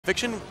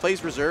Fiction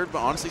plays reserved, but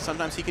honestly,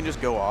 sometimes he can just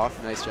go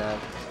off. Nice jab.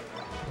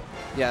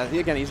 Yeah,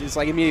 again, he's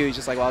like immediately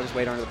just like, well, I'll just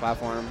wait under the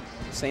platform.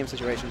 Same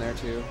situation there,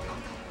 too.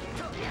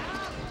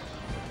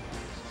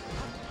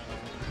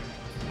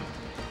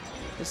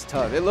 It's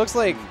tough. It looks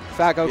like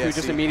FatGoku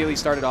just immediately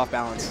started off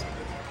balance.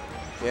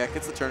 Yeah,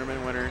 gets the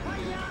tournament winner.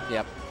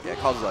 Yep. Yeah,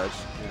 calls ledge.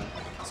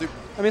 Yeah. Super.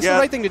 I mean, it's the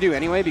right thing to do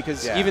anyway,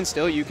 because even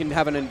still, you can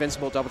have an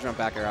invincible double jump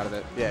back air out of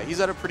it. Yeah,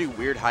 he's at a pretty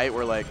weird height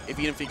where, like,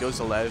 even if he goes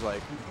to ledge,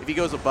 like, if he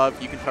goes above,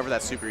 you can cover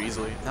that super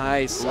easily.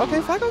 Nice. Ooh. Okay,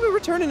 FatGoku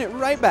returning it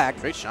right back.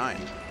 Great shine.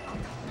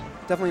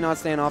 Definitely not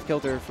staying off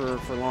kilter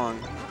for long.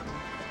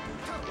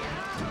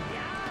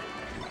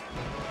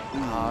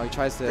 Oh, he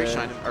tries to... Great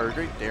shine, or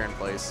great dare in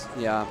place.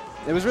 Yeah.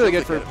 It was really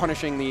good for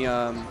punishing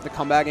the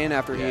comeback in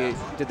after he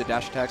did the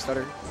dash attack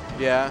stutter.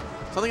 Yeah.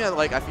 Something that,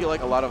 like, I feel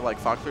like a lot of, like,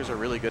 Fox players are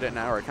really good at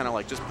now are kind of,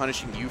 like, just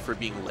punishing you for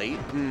being late.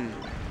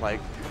 Like...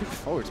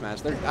 Forward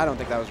smash. I don't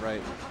think that was right.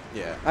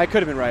 Yeah. I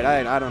could have been right.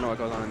 I don't know what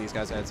goes on in these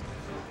guys' heads.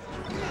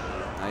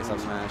 Nice up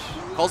smash.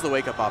 Calls the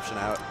wake-up option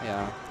out.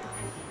 Yeah.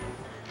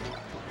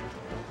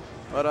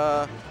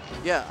 But,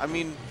 yeah, I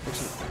mean...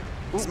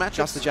 This matchup...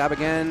 Just the jab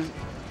again.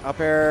 Up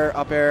air,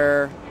 up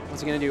air.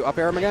 What's he going to do? Up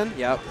air him again?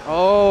 Yep.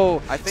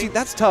 Oh, I think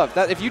that's tough.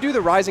 If you do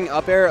the rising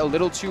up air a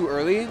little too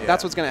early,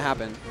 that's what's going to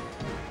happen.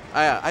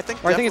 I think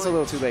it's a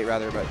little too late,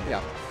 rather, but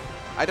yeah.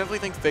 I definitely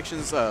think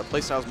Fiction's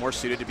playstyle is more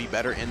suited to be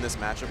better in this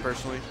matchup,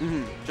 personally.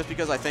 Just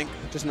because I think...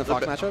 Just in the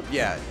Fox matchup?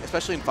 Yeah,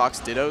 especially in Fox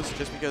Dittos,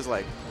 just because,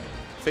 like,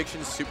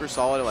 Fiction's super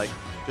solid at, like,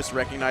 just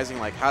recognizing,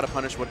 like, how to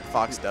punish what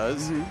Fox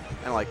does,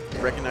 and, like,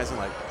 recognizing,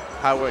 like,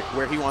 how, like,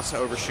 where he wants to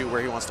overshoot,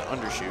 where he wants to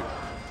undershoot.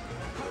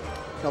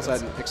 He also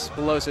had an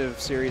explosive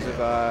series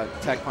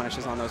of tech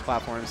punishes on those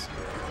platforms.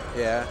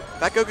 Yeah.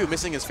 FatGoku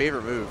missing his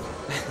favorite move.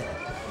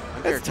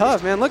 It's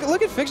tough, man. Look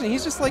at Fiction.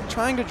 He's just like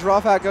trying to draw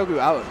FatGoku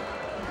out.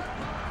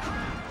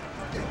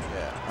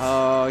 Yeah.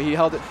 Oh, he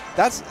held it.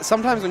 That's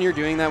sometimes when you're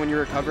doing that, when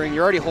you're recovering,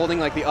 you're already holding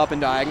like the up and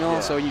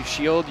diagonal, so you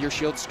shield. Your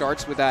shield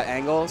starts with that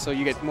angle, so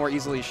you get more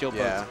easily shield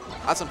poked. Yeah,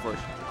 that's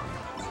unfortunate.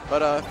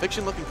 But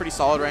Fiction looking pretty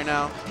solid right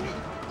now.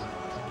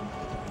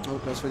 Oh,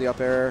 goes for the up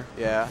air.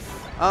 Yeah.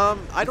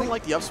 I don't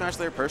like the up smash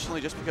there personally,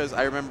 just because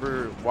I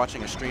remember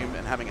watching a stream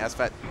and having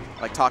SFat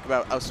like talk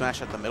about up smash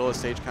at the middle of the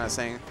stage, kind of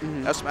saying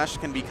up smash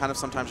can be kind of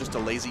sometimes just a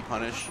lazy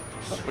punish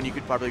when you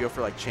could probably go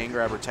for like chain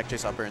grab or tech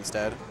chase up air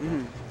instead.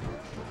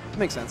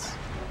 Makes sense,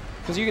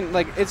 because you can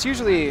it's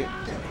usually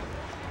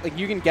like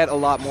you can get a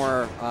lot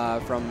more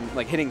from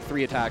like hitting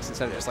 3 attacks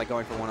instead of just like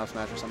going for 1 up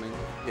smash or something.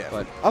 Yeah.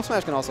 But up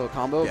smash can also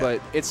combo, but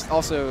it's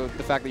also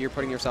the fact that you're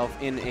putting yourself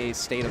in a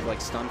state of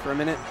like stun for a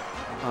minute.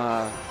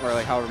 Or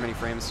like however many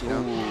frames, you know.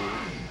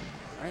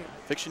 All right,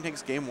 Fiction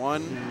takes game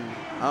 1.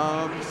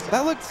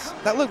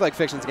 That looked like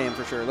Fiction's game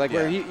for sure. Like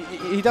where he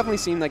definitely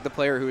seemed like the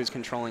player who was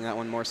controlling that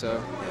one more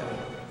so.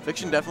 Yeah.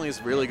 Fiction definitely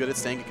is really good at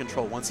staying in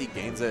control once he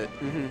gains it.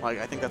 Like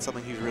I think that's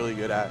something he's really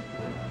good at.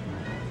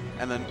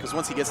 And then because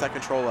once he gets that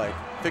control, like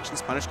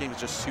Fiction's punish game is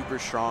just super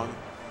strong.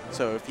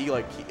 So if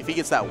he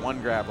gets that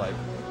one grab, like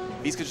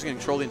if he's just going to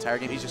control the entire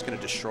game, he's just going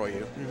to destroy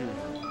you.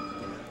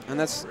 And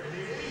that's.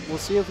 We'll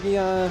see if he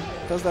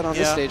does that on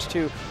this stage,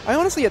 too. I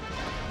honestly,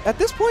 at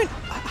this point,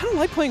 I don't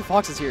like playing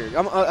Foxes here.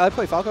 I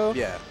play Falco.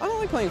 Yeah. I don't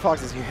like playing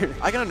Foxes here.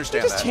 I can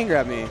understand that. Just chain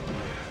grab me.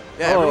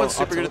 Yeah, everyone's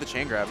super good at the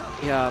chain grab.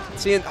 Yeah.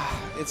 See,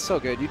 it's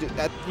so good. You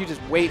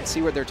just wait and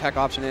see what their tech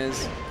option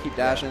is. Keep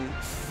dashing.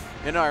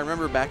 You know, I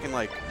remember back in,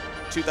 like,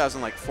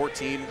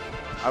 2014,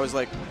 I was,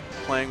 like,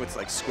 playing with,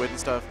 like, Squid and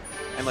stuff.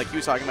 And, like, he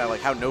was talking about,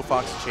 like, how no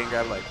Fox chain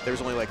grab. Like, there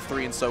was only, like,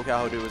 3 in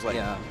SoCal who do. It was, like,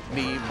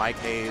 me, Mike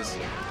Hayes.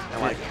 And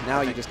like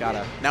now you just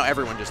gotta. Now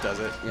everyone just does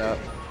it. Yep.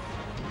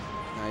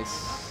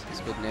 Nice. It's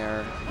good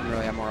nair. Didn't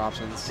really have more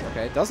options.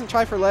 Okay. Doesn't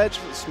try for ledge.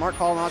 Smart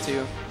call not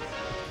to.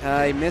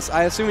 He missed.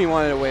 I assume he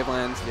wanted a wave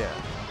land. Yeah.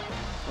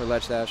 Or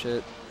ledge dash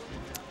it.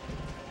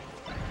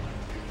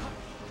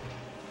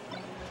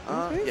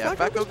 Yeah.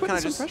 FatGoku kind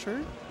of just pressure.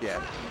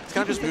 Yeah. It's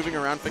kind of just moving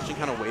around Fiction,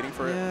 kind of waiting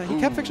for it. Yeah. He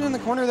kept Fiction in the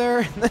corner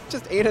there, and then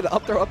just ate it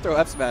up throw,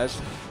 F smash.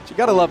 You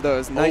gotta love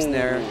those. Nice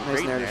nair.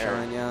 Nice nair to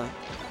shine. Yeah.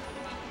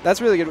 That's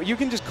really good. You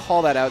can just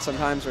call that out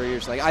sometimes where you're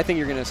just like, I think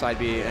you're going to side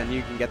B, and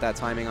you can get that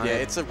timing on it. Yeah,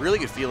 it's a really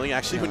good feeling,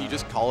 actually, when you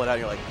just call it out.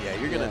 You're like, yeah,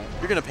 you're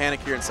gonna panic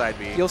here in side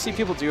B. You'll see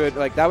people do it.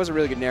 Like, that was a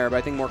really good nair, but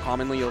I think more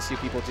commonly you'll see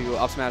people do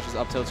up smashes,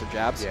 up tilts, or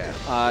jabs.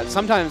 Yeah.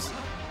 Sometimes,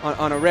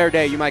 on a rare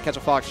day, you might catch a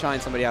Fox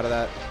shine somebody out of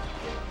that.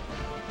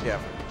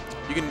 Yeah.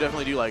 You can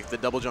definitely do, like, the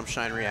double jump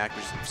shine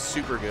reactors.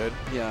 Super good.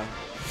 Yeah.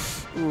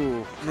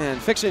 Ooh, man,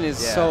 Fiction is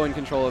so in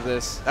control of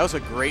this. That was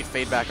a great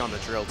fade back on the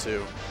drill,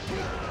 too.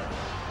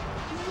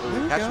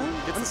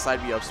 Gets the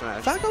side B up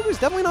smash. FatGoku's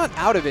definitely not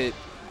out of it.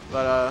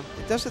 But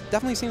it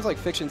definitely seems like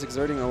Fiction's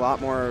exerting a lot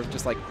more of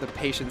just like the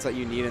patience that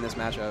you need in this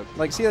matchup.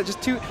 Like, see that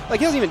just two, like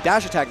he doesn't even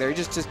dash attack there. He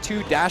just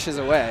 2 dashes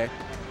away.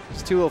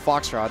 Just 2 little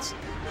foxtrots.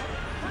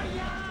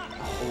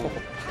 Oh.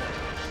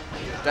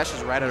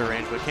 Dashes right out of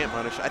range, but can't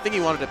punish. I think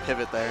he wanted to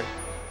pivot there,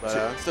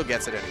 but still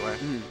gets it anyway.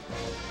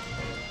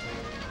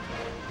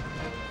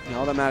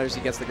 All that matters,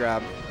 he gets the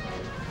grab.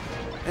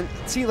 And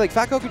see, like,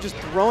 FatGoku just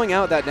throwing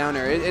out that down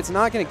air, it's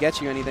not going to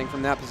get you anything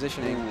from that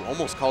positioning. Ooh,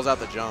 almost calls out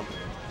the jump.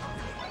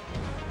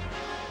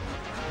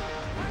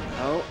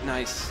 Oh,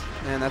 nice.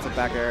 And that's a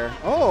back air.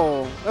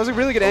 Oh, that was a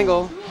really good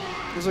angle.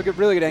 It was a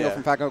really good angle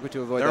from FatGoku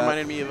to avoid that. That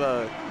reminded me of,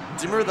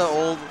 do you remember the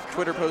old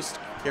Twitter post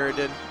Kara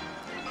did?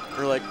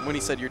 Or like when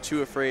he said you're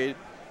too afraid,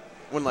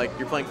 when like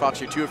you're playing Fox,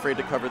 you're too afraid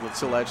to cover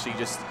the ledge, so you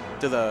just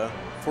do the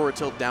forward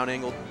tilt down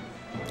angle.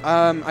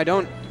 I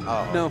don't.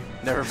 Oh, no.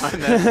 Never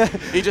mind that.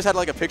 He just had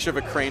like a picture of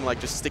a crane like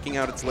just sticking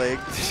out its leg.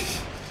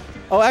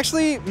 Oh,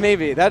 actually,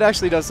 maybe. That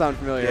actually does sound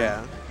familiar.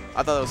 Yeah.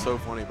 I thought that was so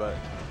funny, but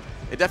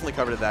it definitely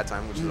covered it that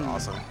time, which is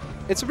awesome.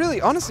 It's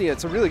really, honestly,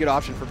 it's a really good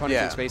option for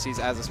punishing spacies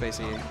as a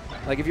spacey.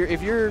 Like if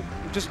you're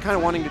just kind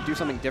of wanting to do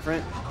something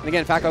different, and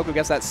again, FatGoku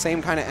gets that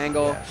same kind of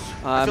angle. Yeah.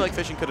 I feel like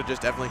Fishing could have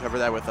just definitely covered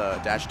that with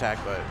a dash attack,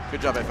 but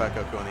good job by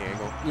FatGoku on the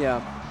angle. Yeah.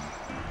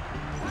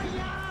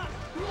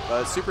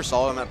 But super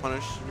solid on that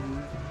punish.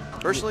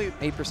 Personally,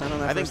 8% on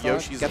that. I think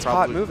Yoshi's gets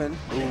probably caught moving.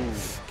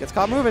 Gets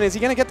caught moving. Is he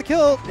gonna get the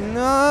kill?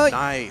 No.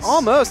 Nice.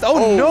 Almost.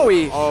 Oh, no,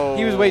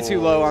 he was way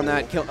too low on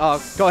that kill.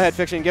 Oh, go ahead,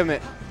 Fiction, give him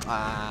it.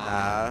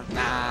 Nah.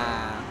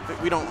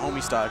 We don't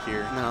homie stock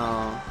here.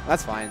 No,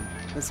 that's fine.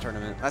 This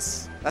tournament.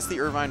 That's the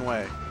Irvine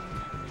way.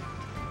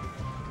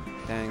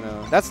 Dang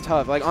though, that's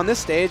tough. Like on this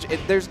stage,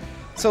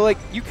 so like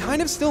you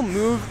kind of still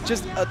move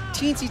just a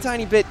teensy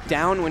tiny bit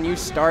down when you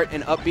start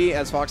an up B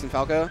as Fox and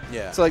Falco.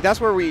 Yeah. So like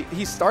that's where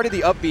he started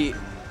the up B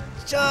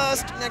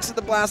just next to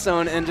the blast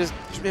zone and just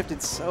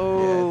drifted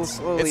so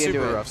slowly it's into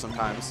it. super rough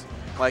sometimes.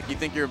 Like you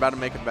think you're about to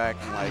make it back,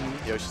 and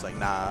like Yoshi's like,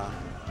 nah.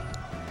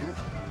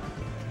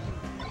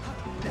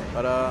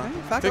 But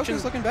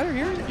FatGoku's looking better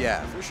here.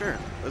 Yeah, for sure.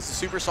 That's a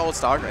super solid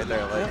stock right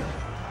there. Like,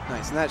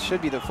 nice, and that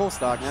should be the full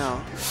stock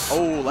now.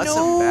 Oh, lets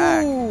him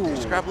back.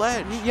 Just grab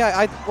ledge.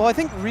 Yeah, I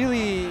think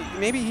really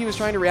maybe he was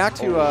trying to react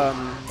to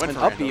an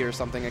up B or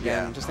something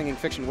again. Yeah. Just thinking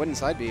Fiction wouldn't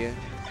side B.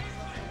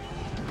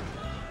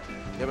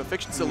 Yeah, but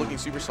Fiction's still looking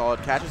super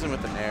solid. Catches him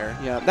with the nair.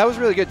 Yeah, that was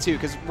really good too,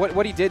 because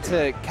what he did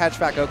to catch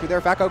FatGoku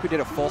there, FatGoku did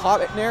a full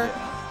hop nair.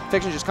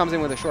 Fiction just comes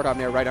in with a short hop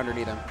nair right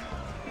underneath him.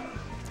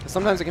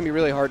 Sometimes it can be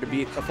really hard to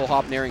beat a full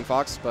hop nairing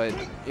Fox, but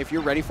if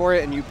you're ready for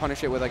it and you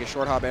punish it with like a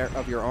short hop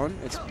of your own,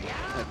 it's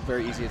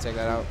very easy to take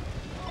that out.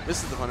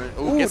 This is the punish.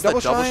 Ooh, gets the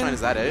double shine.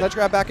 Is that it? Let's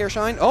grab back air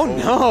shine. Oh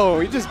no,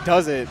 he just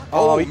does it.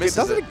 Oh, he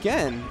does it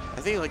again.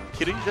 I think like,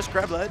 could he just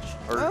grab ledge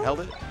or held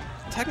it?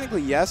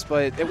 Technically yes,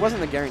 but it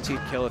wasn't a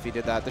guaranteed kill if he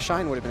did that. The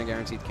shine would have been a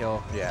guaranteed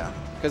kill. Yeah.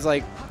 Because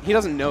like he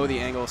doesn't know the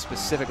angle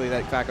specifically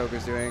that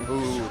FatGoku's doing.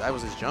 Ooh, that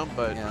was his jump,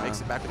 but makes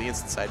it back with the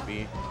instant side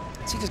B.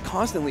 See, just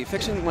constantly,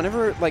 Fiction,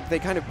 whenever like they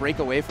kind of break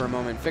away for a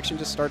moment, Fiction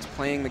just starts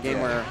playing the game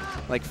where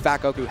like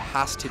FatGoku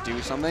has to do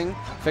something.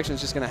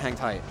 Fiction's just going to hang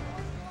tight.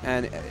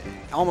 And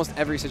almost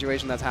every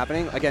situation that's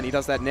happening, again, he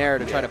does that nair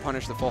to try to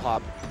punish the full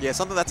hop. Yeah,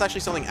 that's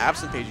actually something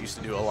Absent Page used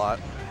to do a lot,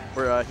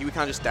 where he would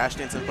kind of just dash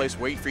dance in place,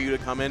 wait for you to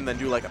come in, then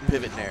do like a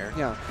pivot nair.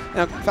 Yeah.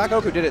 Now,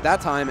 FatGoku did it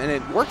that time, and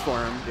it worked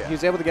for him. Yeah. He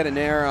was able to get a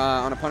nair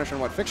on a punish on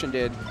what Fiction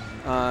did.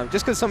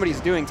 Just because somebody's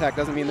doing tech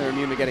doesn't mean they're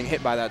immune to getting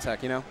hit by that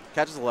tech, you know?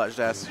 Catches the ledge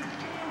dash.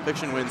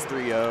 Fiction wins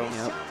 3-0.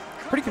 Yep.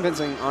 Pretty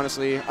convincing,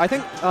 honestly. I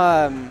think,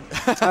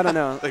 I don't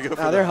know.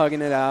 They're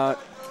hugging it out.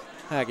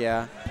 Heck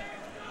yeah.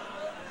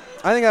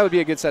 I think that would be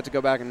a good set to go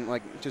back and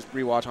like just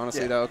rewatch,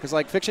 honestly, though, because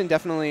like Fiction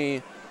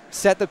definitely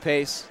set the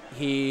pace.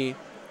 He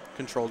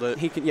controlled it.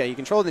 He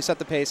controlled and set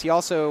the pace. He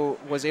also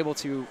was able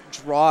to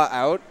draw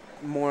out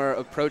more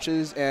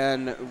approaches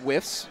and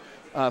whiffs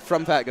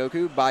from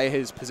FatGoku by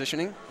his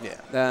positioning.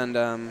 Yeah.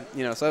 And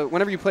you know, so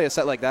whenever you play a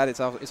set like that, it's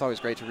always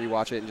great to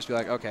rewatch it and just be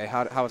like, okay,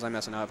 how was I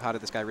messing up? How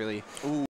did this guy really